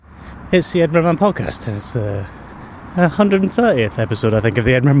It's the Edinburgh Man podcast, and it's the 130th episode, I think, of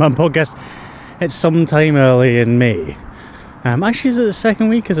the Edinburgh Man podcast. It's sometime early in May. Actually, is it the second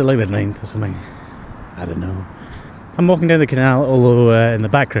week? Is it like the 9th or something? I don't know. I'm walking down the canal, although in the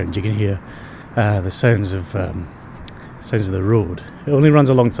background you can hear the sounds of the road. It only runs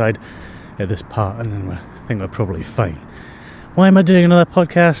alongside at this part, and then I think we're probably fine. Why am I doing another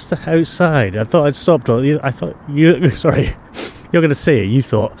podcast outside? I thought I'd stopped all. Sorry, you're going to say you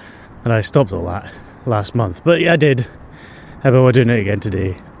thought that I stopped all that last month, but yeah, I did. But we're doing it again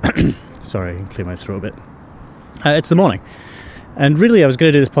today. Sorry, I can clear my throat a bit. It's the morning, and really I was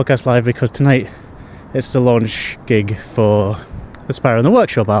going to do this podcast live because tonight it's the launch gig for the Sparrow in the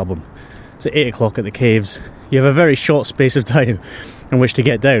Workshop album. It's at 8 o'clock at the Caves. You have a very short space of time in which to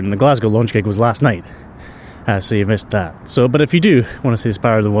get down, and the Glasgow launch gig was last night, so you missed that. But if you do want to see the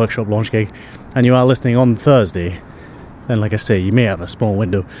Sparrow in the Workshop launch gig, and you are listening on Thursday, then like I say, you may have a small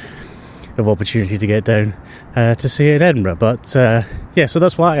window of opportunity to get down to see it in Edinburgh. But so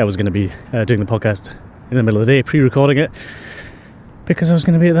that's why I was going to be doing the podcast in the middle of the day, pre-recording it, because I was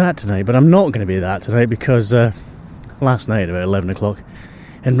going to be at that tonight. But I'm not going to be at that tonight because last night about 11 o'clock,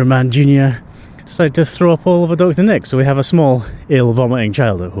 Edinburgh Man Jr. decided to throw up all over Dr. Nick, so we have a small ill vomiting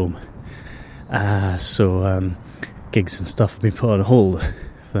child at home. Gigs and stuff have been put on hold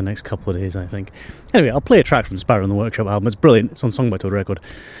for the next couple of days, I think. Anyway, I'll play a track from the Sparrow in the Workshop album. It's brilliant. It's on Song by Toad Records.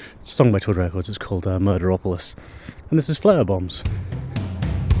 It's called Murderopolis. And this is Flower Bombs.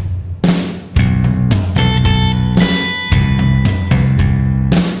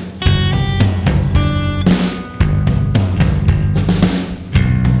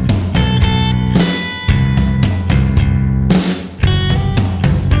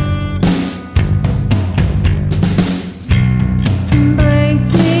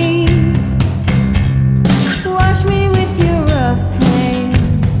 Me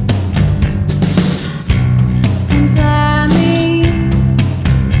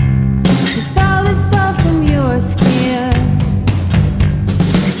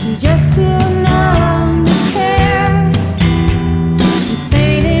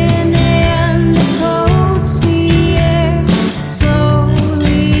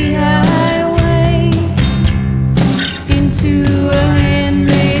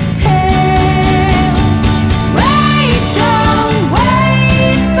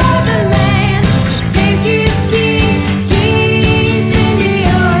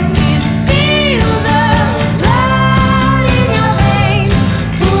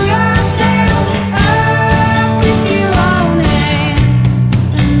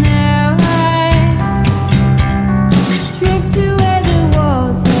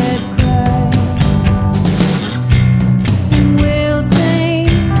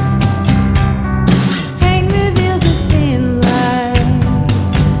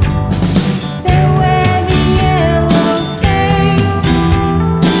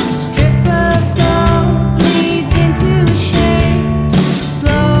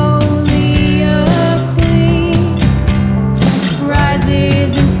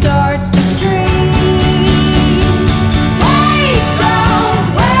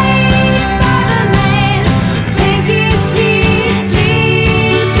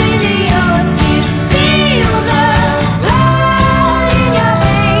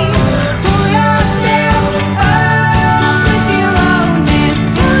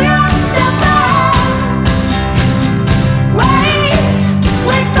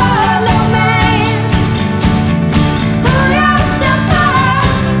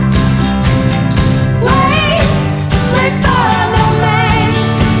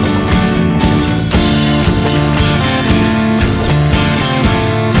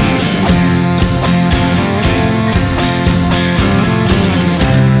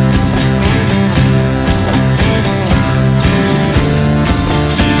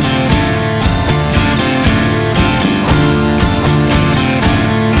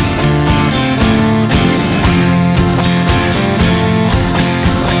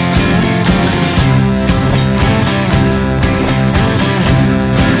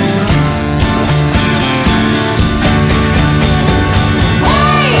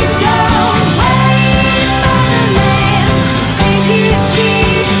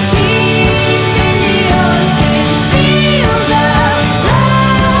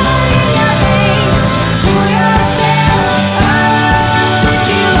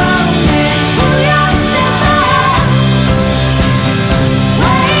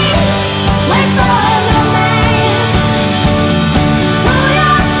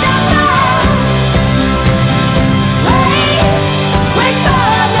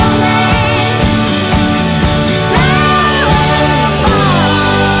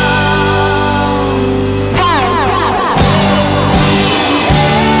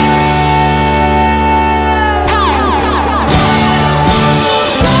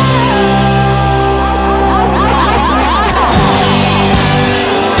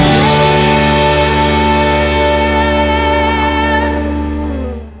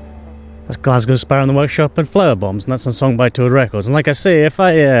Glasgow Sparrow in the Workshop and Flower Bombs, and that's on Song by Toad Records. And like I say, if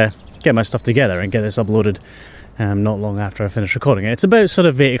I get my stuff together and get this uploaded not long after I finish recording it, it's about sort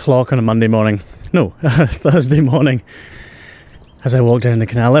of 8 o'clock on a Monday morning, Thursday morning, as I walk down the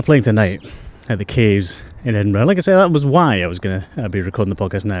canal. They're playing tonight at the Caves in Edinburgh. Like I say, that was why I was going to be recording the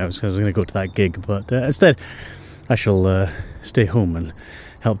podcast now, because I was going to go to that gig, but instead I shall stay home and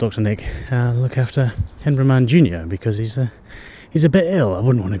help Dr. Nick look after Edinburgh Man Jr. because he's a bit ill. I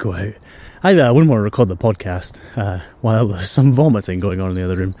wouldn't want to go out. Either I wouldn't want to record the podcast while there's some vomiting going on in the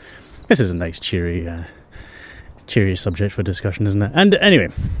other room. This is a nice, cheery subject for discussion, isn't it? And anyway,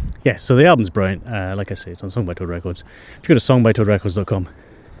 yeah, so the album's brilliant. Like I say, it's on Song by Toad Records. If you go to songbytoadrecords.com,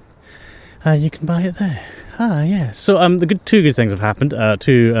 you can buy it there. Yeah. So two good things have happened.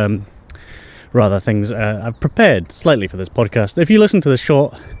 Two things I've prepared slightly for this podcast. If you listen to the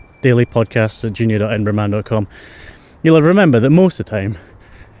short daily podcasts at junior.edinburghman.com, you'll remember that most of the time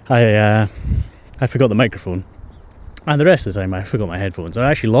I forgot the microphone, and the rest of the time I forgot my headphones. I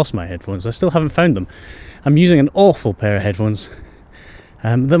actually lost my headphones. I still haven't found them. I'm using an awful pair of headphones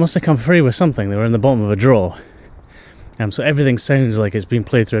that must have come free with something. They were in the bottom of a drawer. So everything sounds like it's been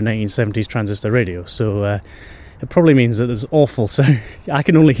played through a 1970s transistor radio. So it probably means that there's awful sound. I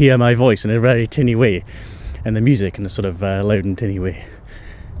can only hear my voice in a very tinny way, and the music in a sort of loud and tinny way.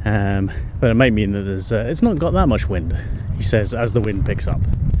 But it might mean that it's not got that much wind, he says, as the wind picks up.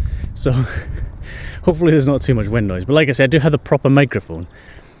 So hopefully there's not too much wind noise. But like I said, I do have the proper microphone.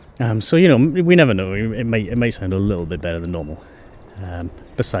 So, we never know. It might sound a little bit better than normal.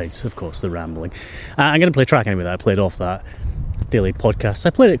 Besides, of course, the rambling. I'm going to play a track anyway that I played off that daily podcast.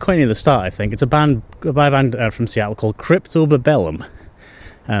 I played it quite near the start, I think. It's a band from Seattle called Cryptobebelem.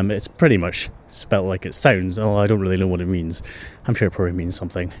 It's pretty much spelt like it sounds, although I don't really know what it means. I'm sure it probably means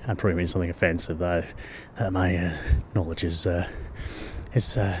something. It probably means something offensive that my knowledge is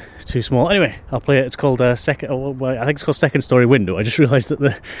too small. Anyway, I'll play it. It's called I think it's called Second Story Window. I just realised that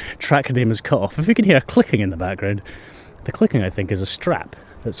the track name is cut off. If you can hear clicking in the background, the clicking, I think, is a strap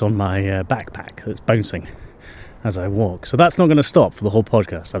that's on my backpack that's bouncing as I walk. So that's not going to stop for the whole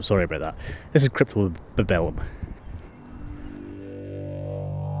podcast. I'm sorry about that. This is Cryptobebelem.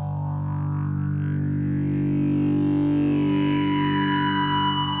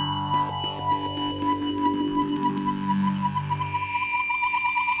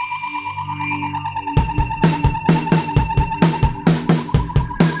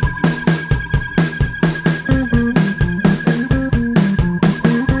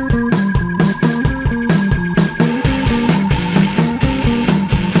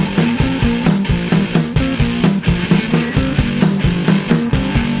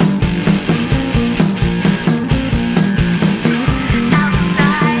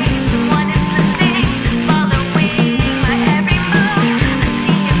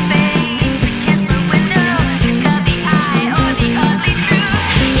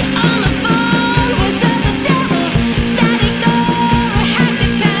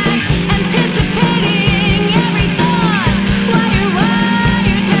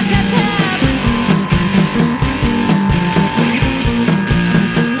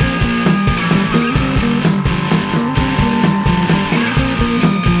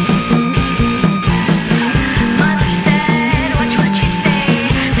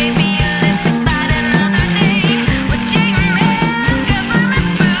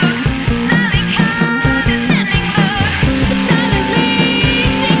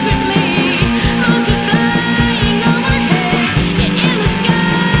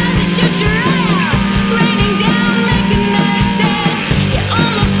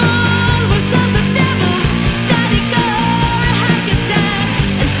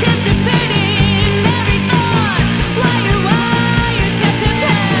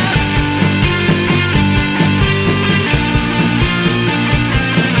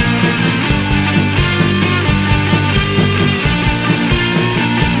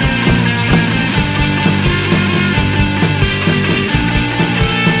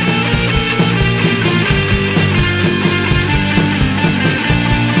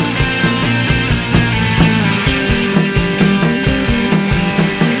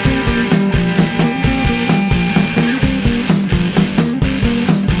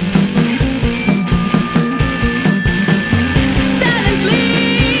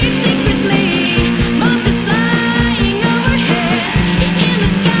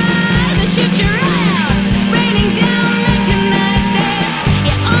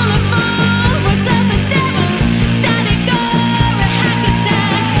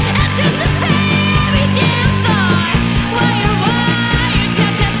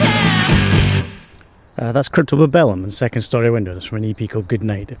 That's cryptobebelem and Second Story Window. It's from an EP called Good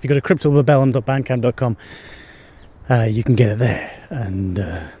Night. If you go to cryptobebelem.bandcamp.com, you can get it there. And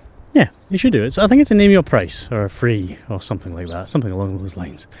yeah, you should do it. So I think it's a name your price or a free or something like that, something along those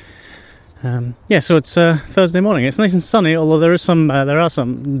lines. Yeah, so it's Thursday morning. It's nice and sunny, although there are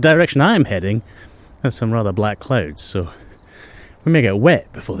some direction I'm heading. There's some rather black clouds, so we may get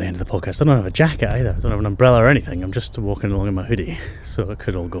wet before the end of the podcast. I don't have a jacket either. I don't have an umbrella or anything. I'm just walking along in my hoodie, so it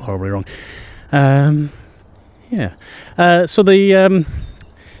could all go horribly wrong. Yeah. So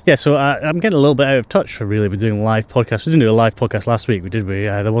I'm getting a little bit out of touch, really, with doing live podcasts. We didn't do a live podcast last week, did we?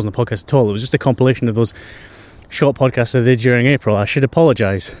 There wasn't a podcast at all. It was just a compilation of those short podcasts I did during April. I should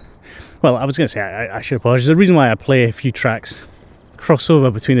apologise. Well, I was going to say I should apologise. The reason why I play a few tracks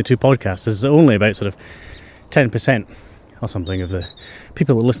crossover between the two podcasts is only about sort of 10% or something of the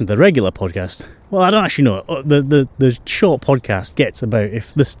people that listen to the regular podcast. Well, I don't actually know. The short podcast gets about,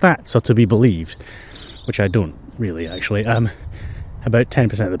 if the stats are to be believed, which I don't really actually, about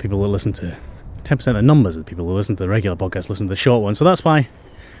 10% of the people that listen to, 10% of the numbers of the people who listen to the regular podcast listen to the short ones. So that's why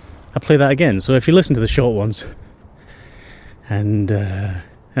I play that again. So if you listen to the short ones and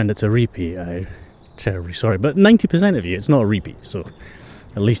it's a repeat, I'm terribly sorry. But 90% of you, it's not a repeat, so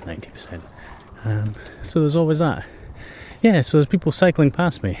at least 90%. So there's always that. Yeah, so there's people cycling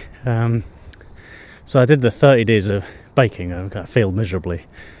past me. So I did the 30 days of biking. I failed miserably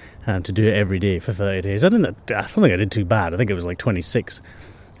to do it every day for 30 days. I don't think I did too bad. I think it was like 26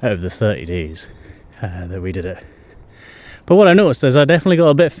 out of the 30 days that we did it. But what I noticed is I definitely got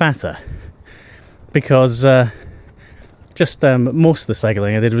a bit fatter because most of the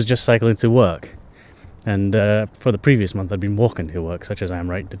cycling I did was just cycling to work. And for the previous month I'd been walking to work, such as I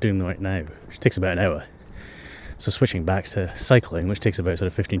am doing right now, which takes about an hour. So switching back to cycling, which takes about sort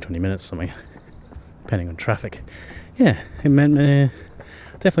of 15-20 minutes or something, depending on traffic. Yeah, it meant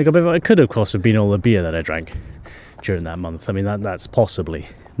definitely got a bit. It could, of course, have been all the beer that I drank during that month. I mean, that's possibly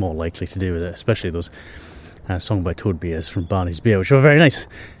more likely to do with it, especially those Song by Toad beers from Barney's Beer, which were very nice.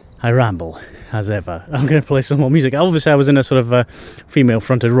 I ramble, as ever. I'm going to play some more music. Obviously, I was in a sort of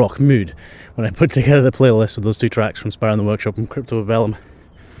female-fronted rock mood when I put together the playlist with those two tracks from Sparrow in the Workshop and cryptobebelem.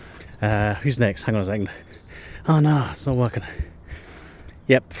 Who's next? Hang on a second. Oh no, it's not working.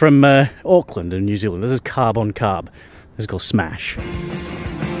 Yep, from Auckland in New Zealand. This is Carb on Carb. This is called Smash.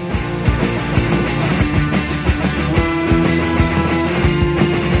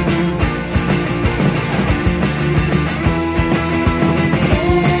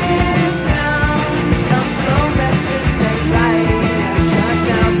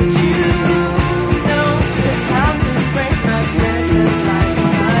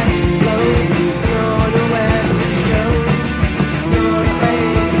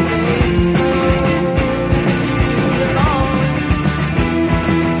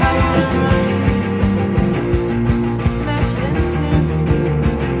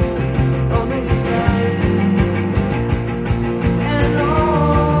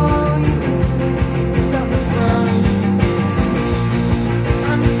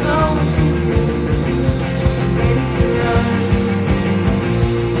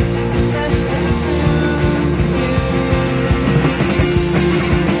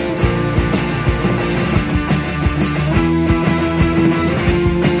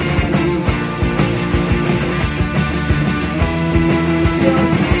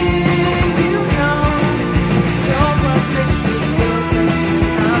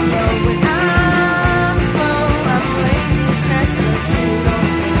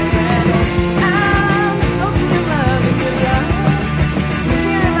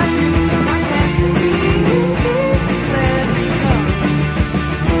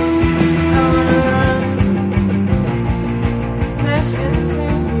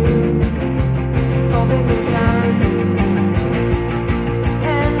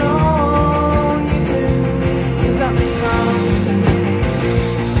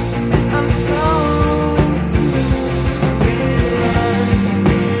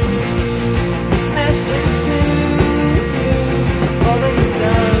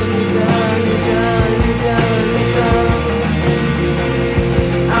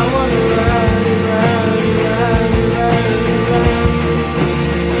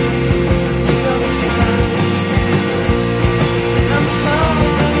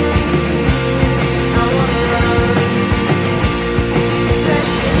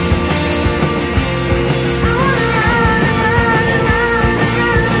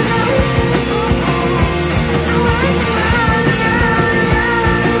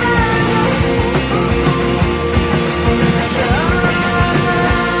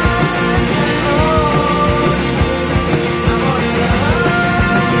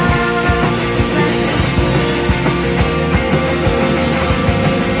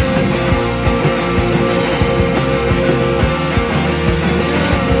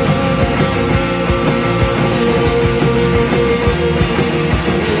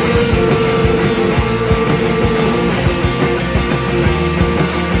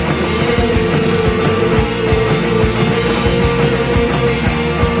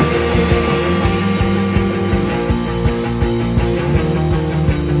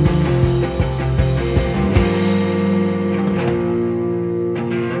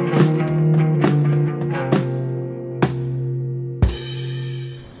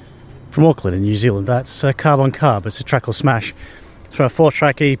 from Auckland in New Zealand. That's Carb on Carb. It's a track called Smash. It's from a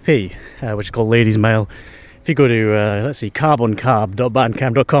 4-track EP, which is called Ladies Mail. If you go to,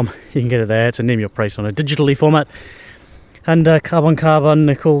 carboncarb.bandcamp.com, you can get it there. It's a Name Your Price on a digitally format. And Carb on Carb on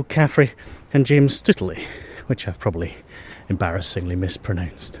Nicole Caffrey and James Stuttley, which I've probably embarrassingly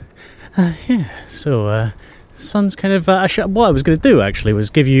mispronounced. So the sun's kind of... what I was going to do, actually, was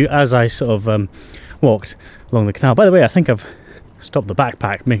give you, as I sort of walked along the canal... By the way, I think I've stopped the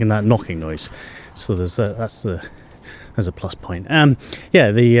backpack making that knocking noise. So there's that's a plus point.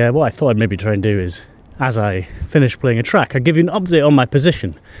 What I thought I'd maybe try and do is, as I finish playing a track, I'll give you an update on my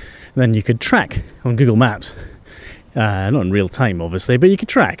position. And then you could track on Google Maps. Not in real time, obviously, but you could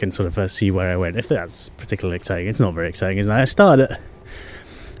track and sort of see where I went. If that's particularly exciting. It's not very exciting, isn't it? I started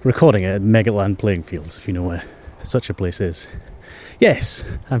recording at Megatland Playing Fields, if you know where such a place is. Yes,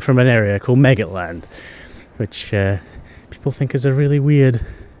 I'm from an area called Megatland, which people think is a really weird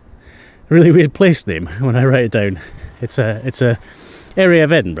place name when I write it down. It's a area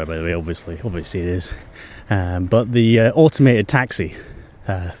of Edinburgh, by the way. Obviously it is. But the automated taxi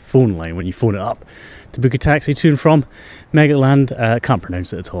phone line, when you phone it up to book a taxi to and from Megatland, can't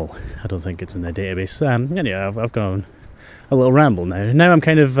pronounce it at all. I don't think it's in their database. Anyway, I've gone on a little ramble now. Now I'm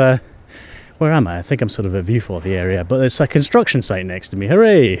kind of... where am I? I think I'm sort of at Viewforth the area, but there's a construction site next to me.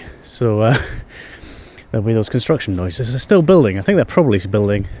 Hooray! So there'll be those construction noises. They're still building. I think they're probably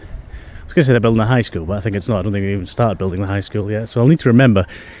building... I was going to say they're building a high school, but I think it's not. I don't think they even started building the high school yet. So I'll need to remember...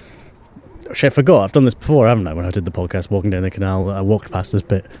 Actually, I forgot. I've done this before, haven't I? When I did the podcast, walking down the canal, I walked past this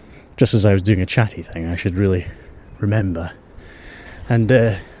bit just as I was doing a chatty thing. I should really remember. And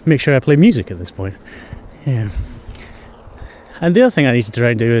make sure I play music at this point. Yeah. And the other thing I need to try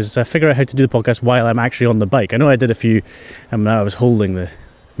and do is figure out how to do the podcast while I'm actually on the bike. I know I did a few, and I was holding the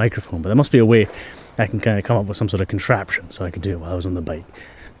microphone, but there must be a way I can kind of come up with some sort of contraption so I could do it while I was on the bike.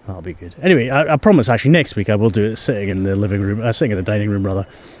 That'll be good. Anyway, I promise actually next week I will do it sitting in the living room, sitting in the dining room rather,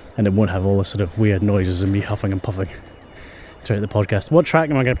 and it won't have all the sort of weird noises and me huffing and puffing throughout the podcast. What track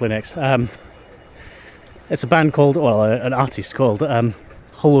am I going to play next? It's a band called, an artist called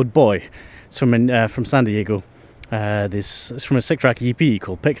Hollowed Boy. It's from San Diego. This is from a 6-track EP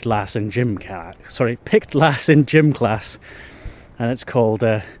called Picked Lass in Gym Class, and it's called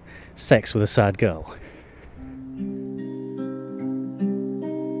Sex with a Sad Girl.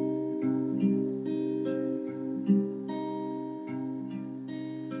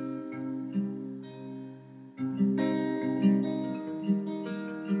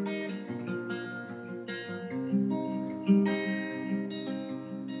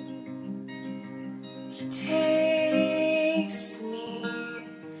 Takes me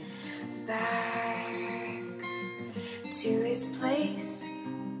back to his place.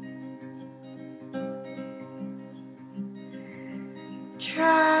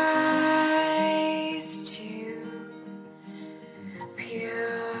 Tries to peel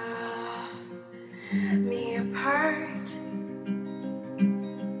me apart.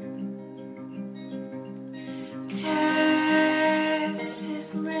 Tests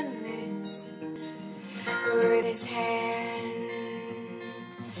his limits with his hand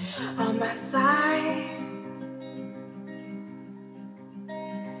on my thigh,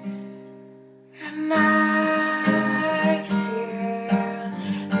 and I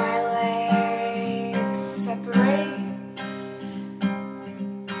feel my legs separate,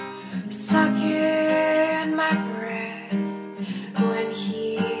 sucking my breath when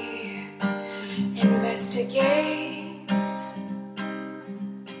he investigates.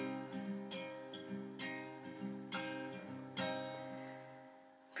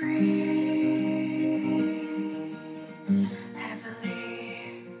 Breathe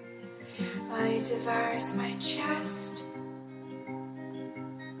heavily while he devours my chest.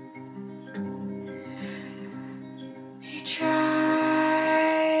 He tries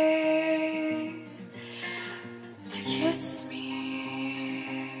to kiss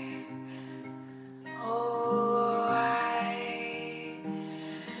me. Oh, I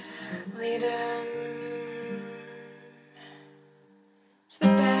lead him to the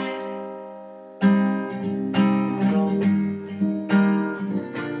bed.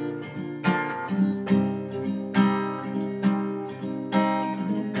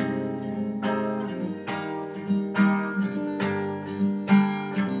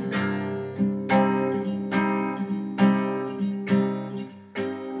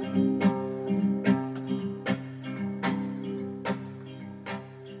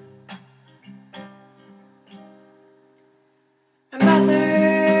 My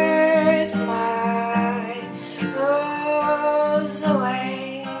mother's mind goes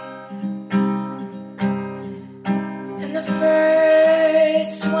away, and the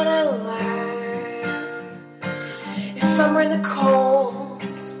first one I like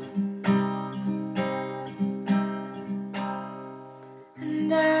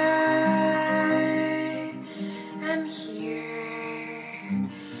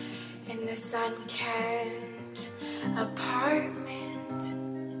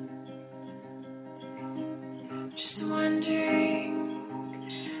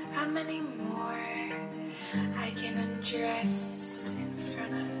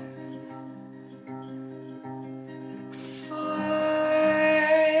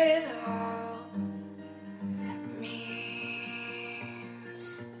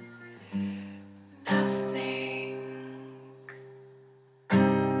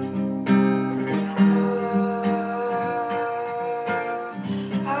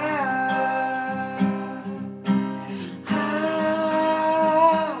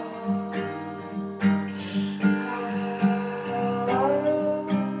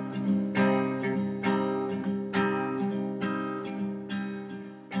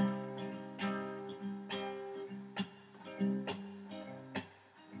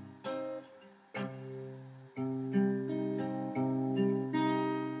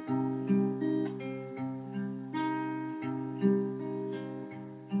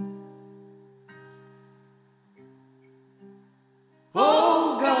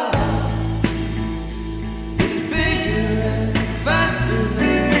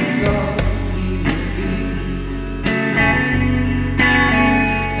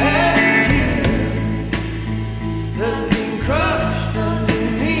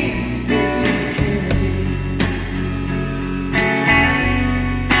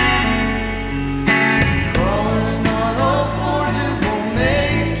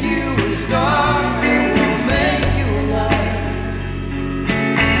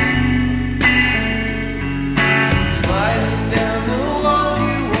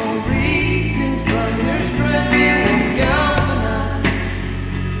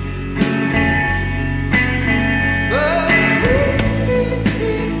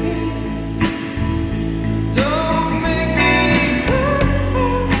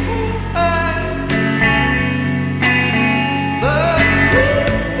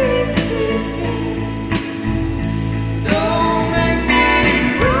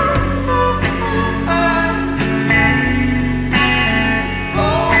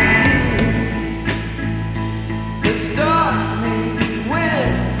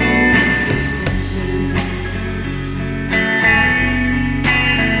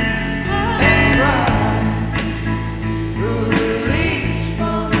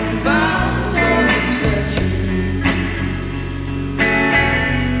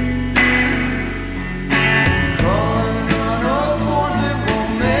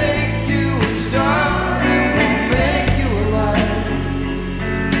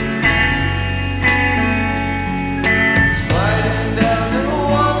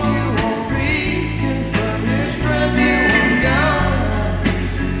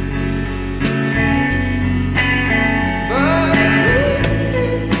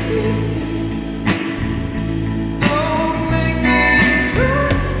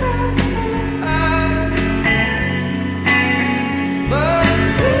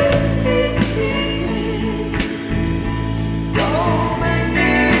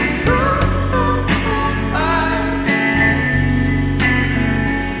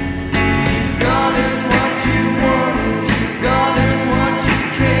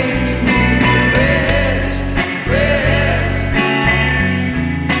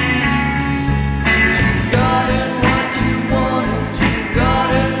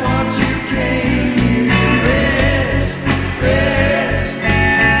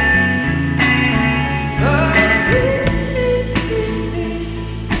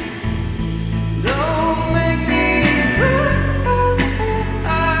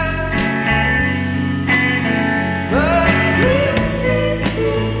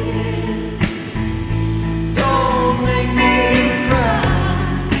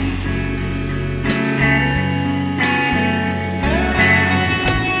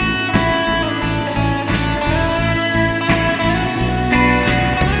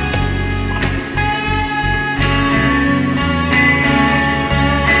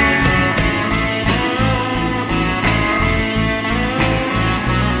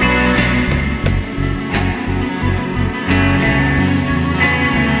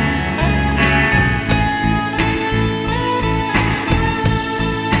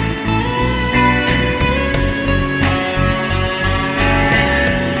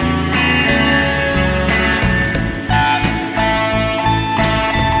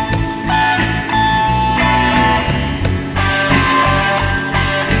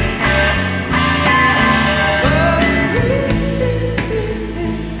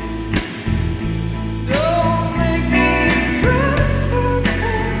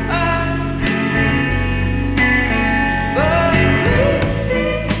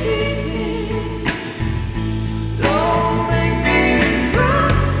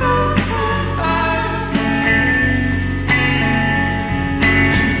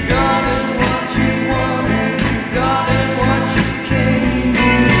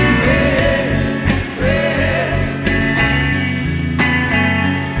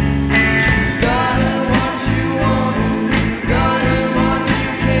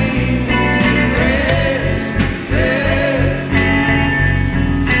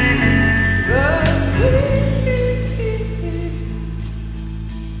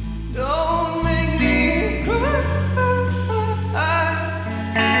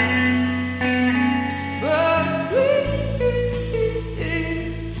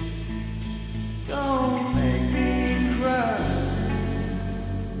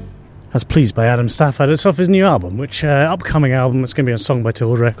That's Pleased by Adam Stafford. It's off his new album, which upcoming album. It's going to be on Song by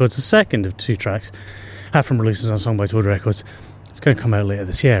Told Records, the second of 2 tracks from releases on Song by Told Records. It's going to come out later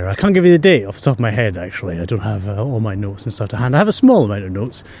this year. I can't give you the date off the top of my head, actually. I don't have all my notes and stuff to hand. I have a small amount of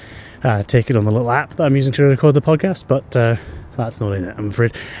notes taken on the little app that I'm using to record the podcast, but that's not in it, I'm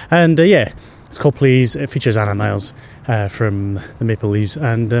afraid. And it's called Please. It features Anna Miles from the Maple Leaves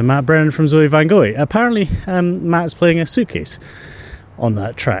and Matt Brennan from Zoe Van Gogh. Apparently, Matt's playing a suitcase on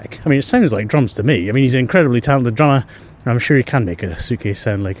that track. I mean, it sounds like drums to me. I mean, he's an incredibly talented drummer. I'm sure he can make a suitcase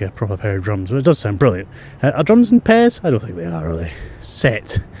sound like a proper pair of drums, but it does sound brilliant. Are drums in pairs? I don't think they are they?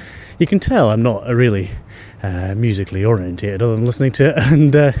 Set. You can tell I'm not a really musically orientated other than listening to it.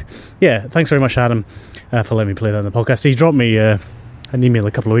 And thanks very much, Adam, for letting me play that on the podcast. He dropped me an email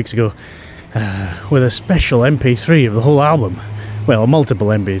a couple of weeks ago with a special MP3 of the whole album. Well, multiple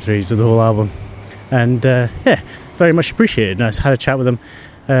MP3s of the whole album. And very much appreciated. And I had a chat with him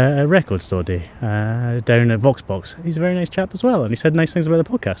at Record Store Day down at Voxbox. He's a very nice chap as well, and he said nice things about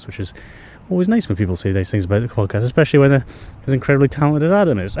the podcast, which is always nice when people say nice things about the podcast, especially when they're as incredibly talented as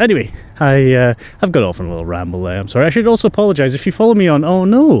Adam is. Anyway, I've got off on a little ramble there. I'm sorry. I should also apologise if you follow me on... Oh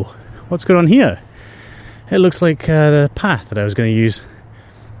no, what's going on here? It looks like the path that I was going to use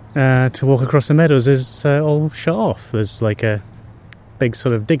to walk across the meadows is all shut off. There's like a big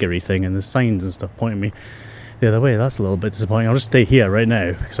sort of diggery thing, and there's signs and stuff pointing me the other way. That's a little bit disappointing. I'll just stay here right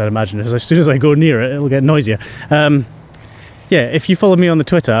now, because I'd imagine as soon as I go near it, it'll get noisier. If you follow me on the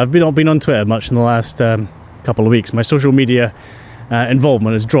Twitter, I've not been on Twitter much in the last couple of weeks. My social media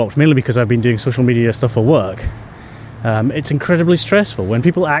involvement has dropped, mainly because I've been doing social media stuff for work. It's incredibly stressful when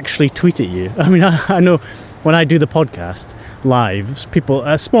people actually tweet at you. I mean, I know when I do the podcast live,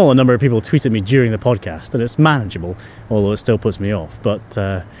 a smaller number of people tweet at me during the podcast, and it's manageable, although it still puts me off.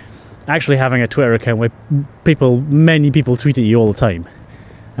 But actually having a Twitter account where many people tweet at you all the time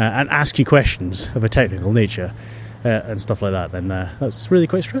and ask you questions of a technical nature and stuff like that, then that's really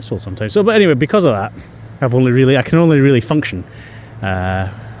quite stressful sometimes. But anyway, because of that, I can only really function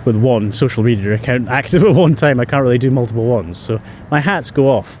with one social media account active at one time. I can't really do multiple ones. So my hats go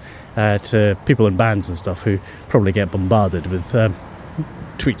off to people in bands and stuff who probably get bombarded with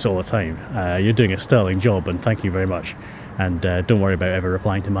tweets all the time. You're doing a sterling job, and thank you very much. And don't worry about ever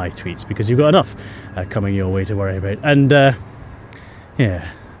replying to my tweets, because you've got enough coming your way to worry about. And that's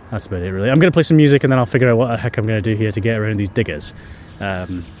about it really. I'm going to play some music, and then I'll figure out what the heck I'm going to do here to get around these diggers. What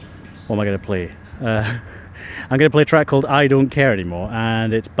am I going to play? I'm going to play a track called I Don't Care Anymore,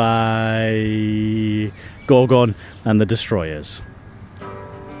 and it's by Gorgon and the Destroyers.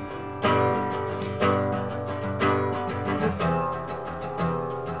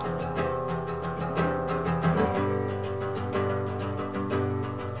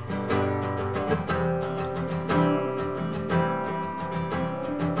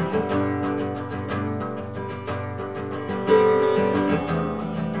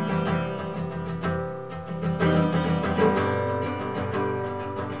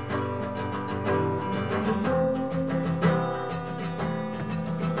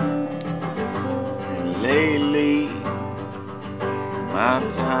 Lately, my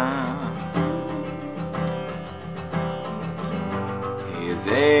time is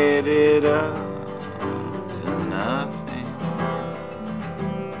added up to nothing,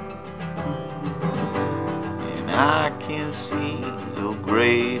 and I can see the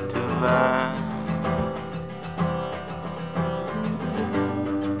great divide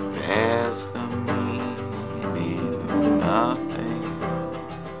past the meaning of nothing.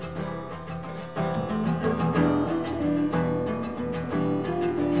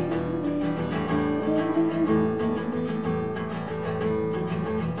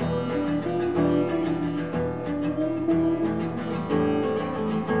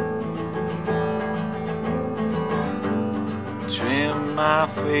 Trim my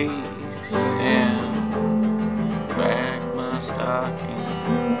face and crack my stocking.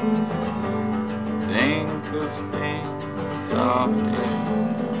 Think of things often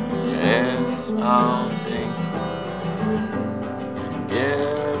as haunting, and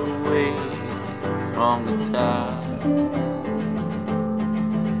get away from the tide.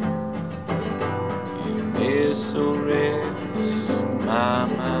 And this will rest my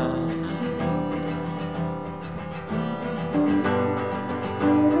mind.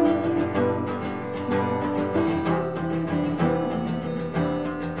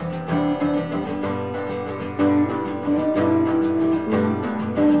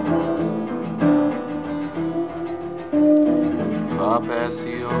 Far past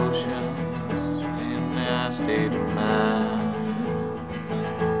the oceans in that state of mind,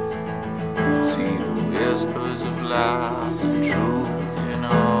 see the whispers of lies and truth in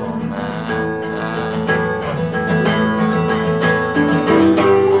all minds.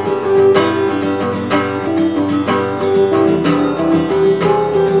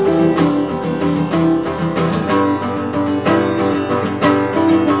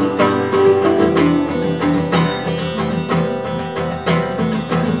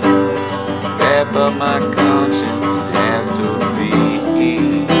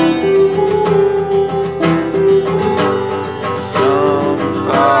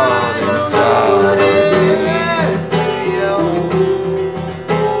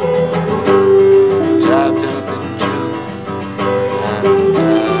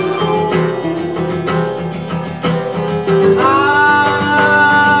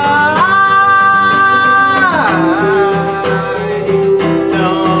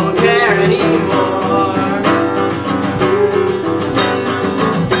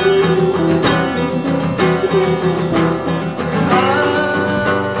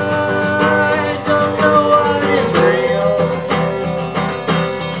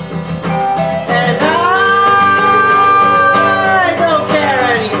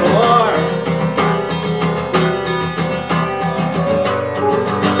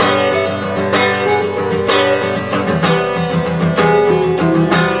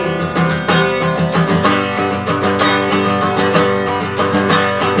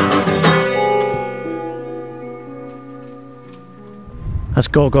 That's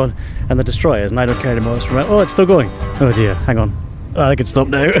Gorgon and the Destroyers, and I don't care anymore. It's from it's still going. Oh dear, hang on. I think it's stopped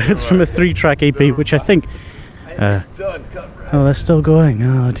now. It's from a 3-track EP, which I think... they're still going.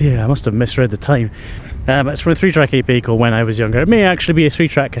 Oh dear, I must have misread the time. It's from a 3-track EP called When I Was Younger. It may actually be a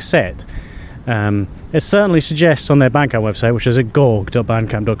 3-track cassette. It certainly suggests on their Bandcamp website, which is at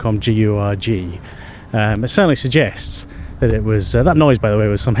gorg.bandcamp.com, G-U-R-G. It certainly suggests that it was... that noise, by the way,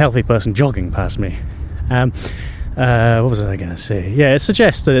 was some healthy person jogging past me. What was I going to say? Yeah, it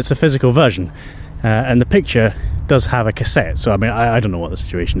suggests that it's a physical version, and the picture does have a cassette. So I mean, I don't know what the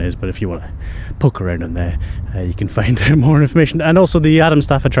situation is, but if you want to poke around in there, you can find more information. And also the Adam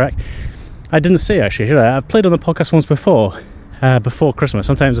Stafford track, I didn't say actually, should I? I've played on the podcast once before Christmas.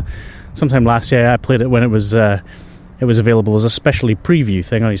 Sometime last year I played it when it was available as a specially preview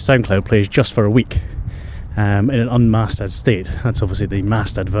thing on his SoundCloud. Plays just for a week in an unmastered state. That's obviously the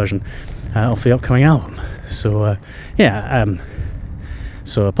mastered version of the upcoming album. So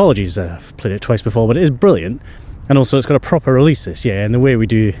so apologies, I've played it twice before, but it is brilliant, and also it's got a proper release this year, and the way we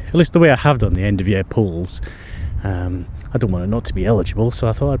do, at least the way I have done the end of year polls, I don't want it not to be eligible, so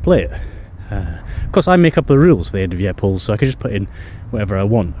I thought I'd play it. Of course I make up the rules for the end of year polls, so I could just put in whatever I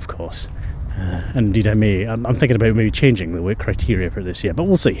want, of course, and indeed I'm thinking about maybe changing the criteria for this year, but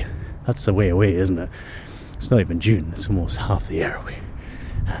we'll see. That's a way away, isn't it? It's not even June, it's almost half the year away.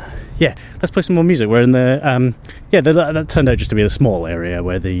 Yeah, let's play some more music. We're in the... that turned out just to be a small area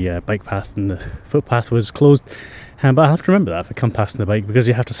where the bike path and the footpath was closed. But I'll have to remember that if I come past the bike, because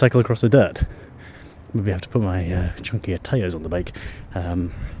you have to cycle across the dirt. Maybe I have to put my chunkier tyres on the bike.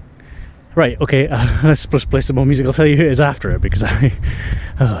 Right, okay, let's play some more music. I'll tell you who it is after it, because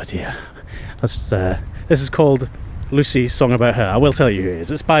oh dear. This is called Lucy's Song About Her. I will tell you who it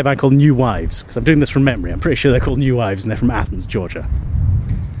is. It's by a band called New Wives, because I'm doing this from memory. I'm pretty sure they're called New Wives, and they're from Athens, Georgia.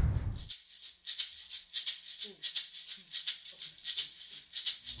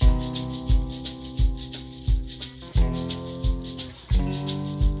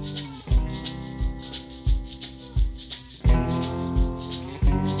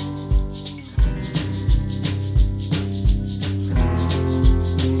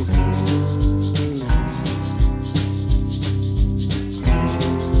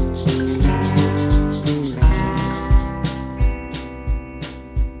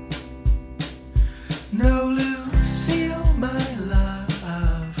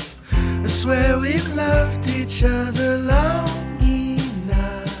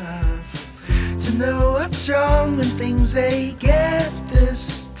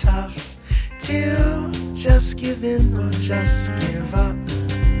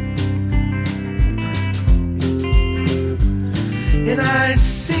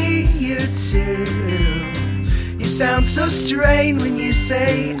 So strange when you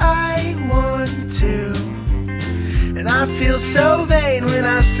say I want to, and I feel so vain when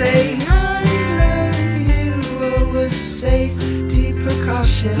I say I love you. Always safety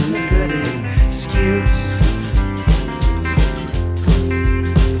precaution, a good excuse.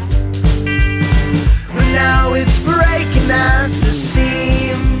 But now it's breaking at the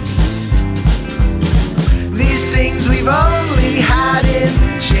seams. These things we've only had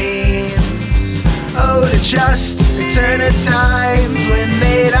in dreams. Oh, to just return at times when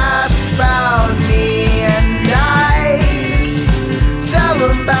they'd ask about me, and I tell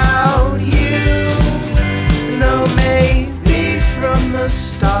them about you. No, maybe from the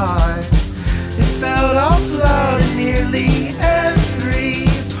start it felt all flawed in nearly every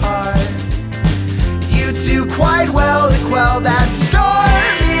part. You do quite well to quell that storm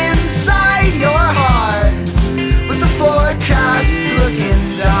inside your heart, but the forecast's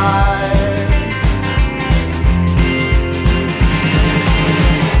looking dark.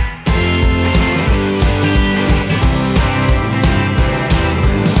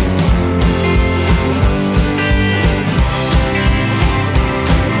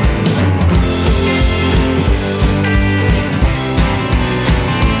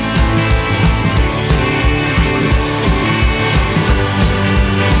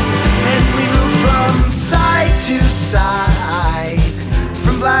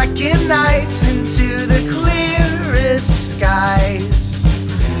 From blackened nights into the clearest skies,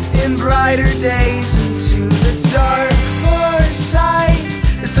 in brighter days into the dark foresight,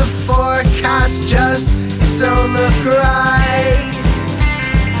 that the forecast just it don't look right.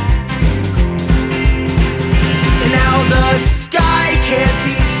 And now the sky can't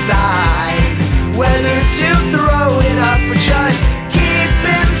decide whether to throw it up or just keep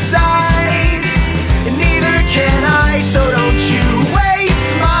inside. And neither can I, so don't you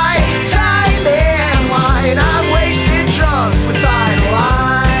waste my time and wine. I'm wasted drunk with idle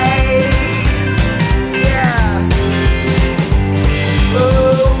eyes. Yeah. Oh.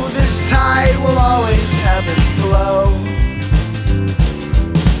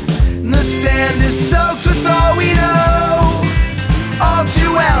 is soaked with all we know. All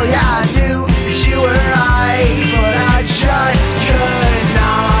too well, yeah, I knew that you were right, but I just could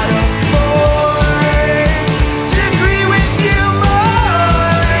not afford to agree with you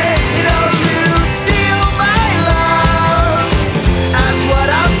more. You know, you steal my love, that's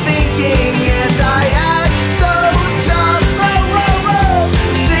what I'm thinking, and I act so tough. I'm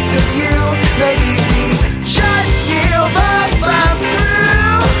sick of you, maybe we just give up. I'm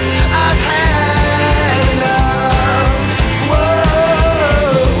through, I've had enough. Whoa,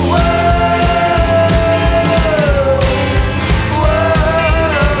 whoa,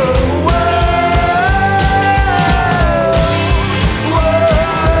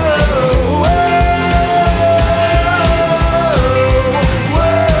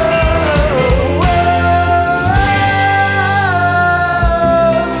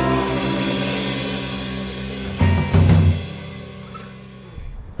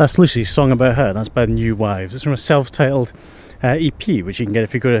 That's Lucy's Song About Her. That's by New Wives. It's from a self-titled EP, which you can get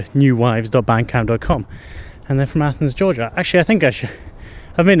if you go to newwives.bandcamp.com. And they're from Athens, Georgia. Actually, I think I've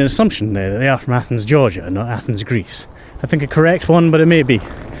made an assumption there that they are from Athens, Georgia, not Athens, Greece. I think a correct one, but it may be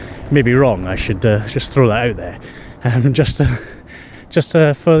wrong. I should just throw that out there, just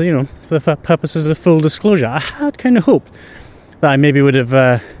for the purposes of full disclosure. I had kind of hoped that I maybe would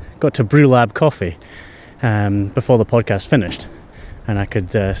have got to Brew Lab Coffee before the podcast finished, and I could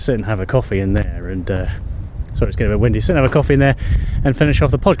sit and have a coffee in there and. Sorry, it's getting a bit windy. Sit and have a coffee in there and finish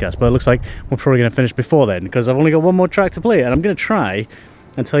off the podcast. But it looks like we're probably going to finish before then, because I've only got one more track to play, and I'm going to try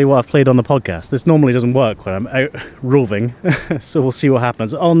and tell you what I've played on the podcast. This normally doesn't work when I'm out roving, so we'll see what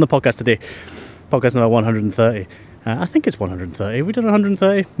happens. On the podcast today, podcast number 130. I think it's 130. Have we done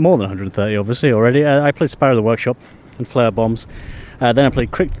 130? More than 130, obviously, already. I played Sparrow the Workshop and Flare Bombs. Then I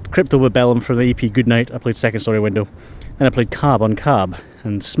played cryptobebelem from the EP Goodnight. I played Second Story Window. Then I played Carb on Carb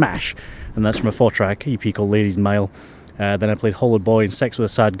and Smash, and that's from a 4-track EP called Ladies Mile. Then I played Hollowed Boy and Sex with a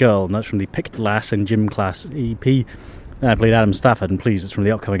Sad Girl, and that's from the Picked Lass and Gym Class EP. Then I played Adam Stafford and Please, it's from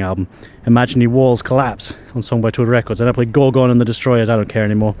the upcoming album Imagine Your Walls Collapse on Song by Toad Records. And I played Gorgon and the Destroyers, I Don't Care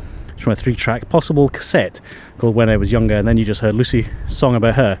Anymore. It's from a 3-track possible cassette called When I Was Younger. And then you just heard Lucy, Song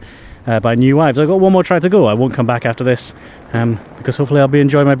About Her by New Wives. I've got one more track to go. I won't come back after this because hopefully I'll be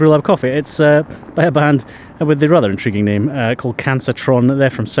enjoying my Brew Lab coffee. It's by a band with the rather intriguing name called Cancertron. They're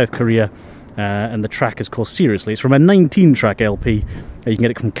from South Korea. And the track is called Seriously. It's from a 19-track LP. You can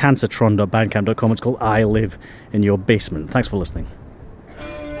get it from cancertron.bandcamp.com. It's called I Live in Your Basement. Thanks for listening.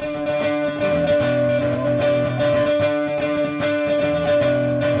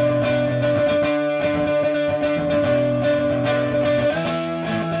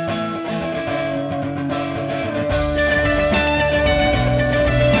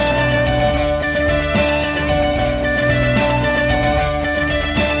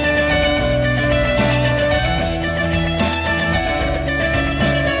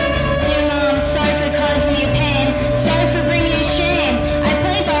 Dear Mom, sorry for causing you pain. Sorry for bringing you shame.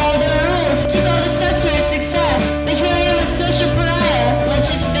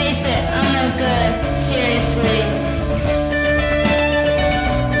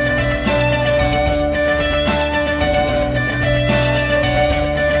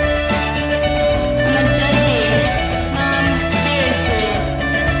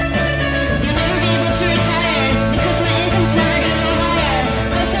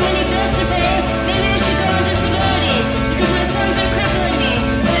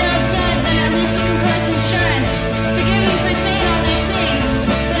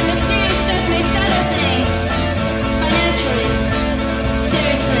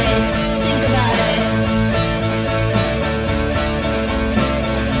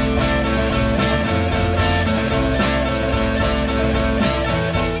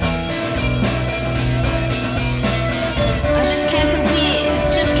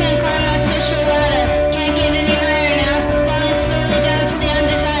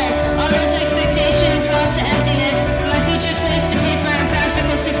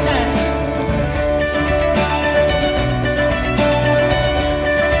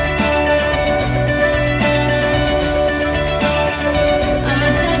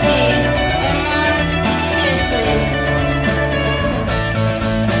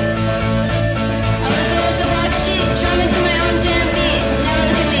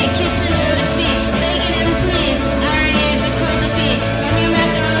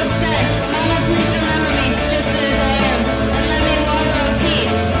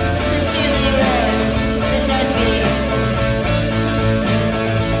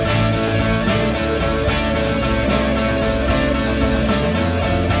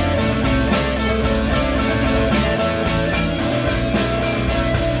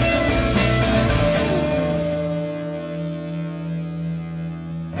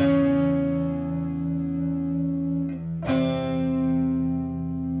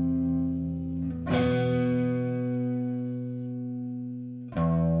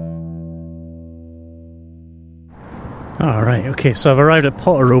 Alright, okay, so I've arrived at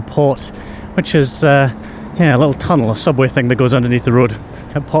Potterrow Port, which is, a little tunnel, a subway thing that goes underneath the road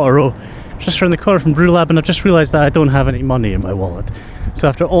at Potterrow, just around the corner from Brewlab, and I've just realised that I don't have any money in my wallet. So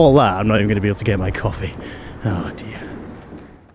after all that, I'm not even going to be able to get my coffee. Oh dear.